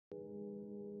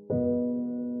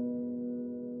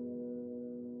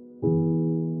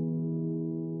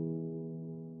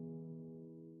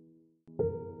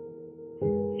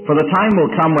For the time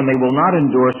will come when they will not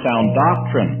endure sound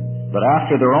doctrine, but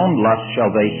after their own lusts shall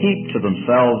they heap to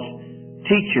themselves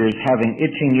teachers having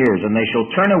itching ears, and they shall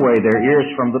turn away their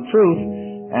ears from the truth,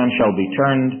 and shall be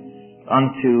turned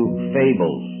unto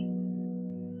fables.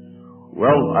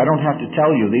 Well, I don't have to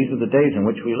tell you, these are the days in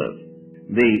which we live.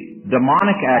 The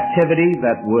demonic activity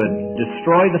that would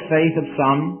destroy the faith of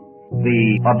some, the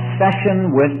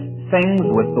obsession with things,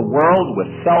 with the world, with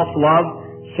self-love,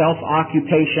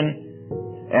 self-occupation,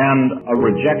 and a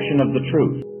rejection of the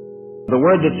truth. The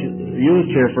word that's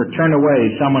used here for turn away,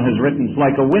 someone has written, it's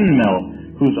like a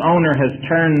windmill whose owner has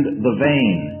turned the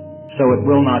vane so it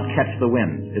will not catch the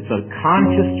wind. It's a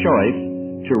conscious choice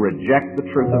to reject the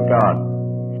truth of God.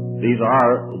 These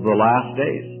are the last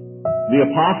days. The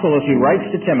apostle, as he writes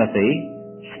to Timothy,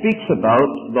 speaks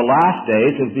about the last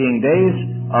days as being days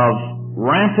of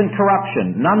rampant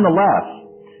corruption. Nonetheless,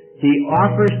 he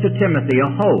offers to Timothy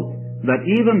a hope that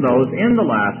even those in the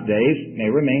last days may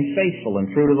remain faithful and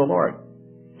true to the Lord.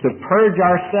 To purge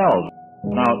ourselves.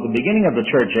 Now, at the beginning of the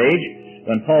church age,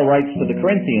 when Paul writes to the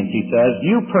Corinthians, he says,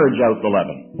 you purge out the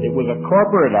leaven. It was a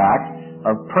corporate act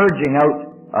of purging out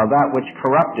that which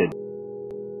corrupted.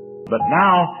 But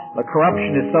now, the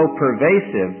corruption is so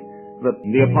pervasive that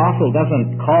the apostle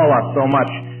doesn't call us so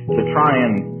much to try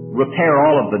and repair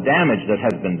all of the damage that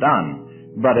has been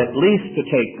done, but at least to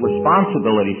take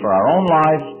responsibility for our own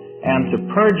lives and to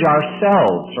purge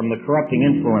ourselves from the corrupting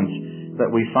influence that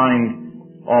we find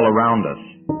all around us.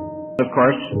 Of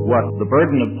course, what the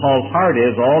burden of Paul's heart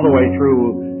is all the way through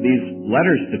these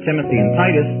letters to Timothy and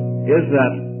Titus is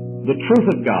that the truth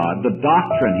of God, the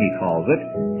doctrine he calls it,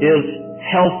 is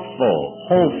healthful,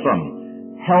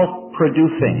 wholesome,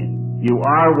 health-producing. You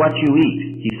are what you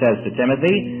eat, he says to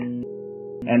Timothy.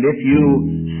 And if you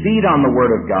feed on the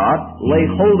Word of God, lay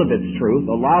hold of its truth,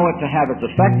 allow it to have its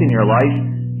effect in your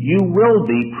life, you will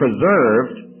be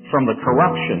preserved from the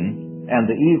corruption and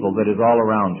the evil that is all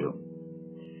around you.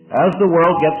 As the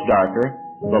world gets darker,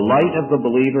 the light of the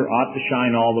believer ought to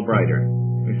shine all the brighter.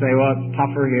 We say, well, it's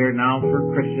tougher here now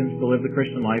for Christians to live the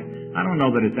Christian life. I don't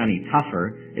know that it's any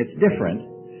tougher. It's different.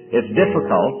 It's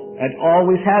difficult. It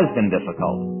always has been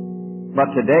difficult.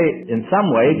 But today, in some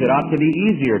ways, it ought to be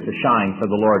easier to shine for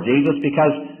the Lord Jesus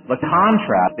because the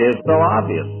contrast is so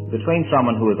obvious between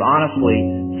someone who is honestly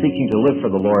seeking to live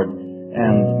for the Lord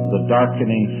and the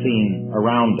darkening scene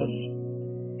around us.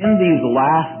 In these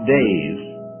last days,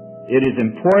 it is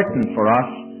important for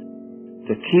us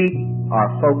to keep our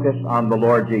focus on the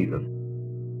Lord Jesus.